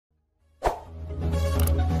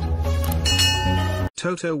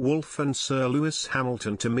Toto Wolff and Sir Lewis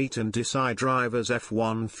Hamilton to meet and decide drivers'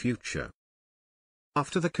 F1 future.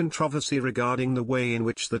 After the controversy regarding the way in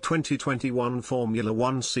which the 2021 Formula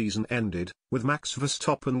One season ended, with Max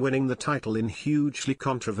Verstappen winning the title in hugely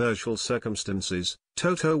controversial circumstances,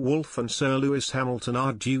 Toto Wolff and Sir Lewis Hamilton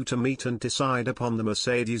are due to meet and decide upon the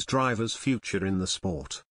Mercedes driver's future in the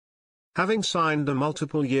sport. Having signed a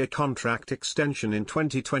multiple-year contract extension in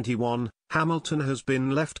 2021, Hamilton has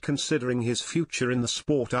been left considering his future in the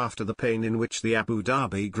sport after the pain in which the Abu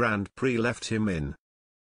Dhabi Grand Prix left him in.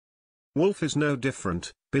 Wolff is no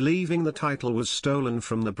different, believing the title was stolen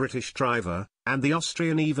from the British driver, and the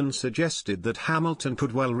Austrian even suggested that Hamilton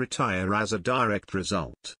could well retire as a direct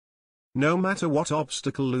result. No matter what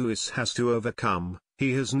obstacle Lewis has to overcome,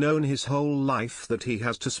 he has known his whole life that he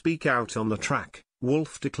has to speak out on the track,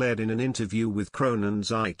 Wolff declared in an interview with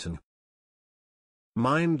Kronenzeitung.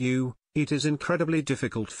 Mind you, it is incredibly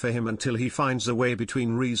difficult for him until he finds a way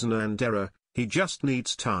between reason and error. He just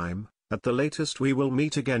needs time. At the latest we will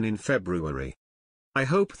meet again in February. I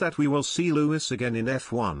hope that we will see Lewis again in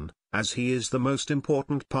F1, as he is the most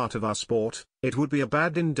important part of our sport. It would be a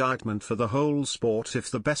bad indictment for the whole sport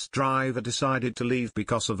if the best driver decided to leave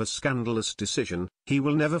because of a scandalous decision. He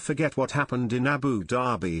will never forget what happened in Abu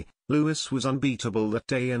Dhabi. Lewis was unbeatable that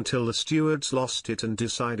day until the stewards lost it and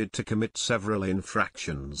decided to commit several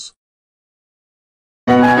infractions.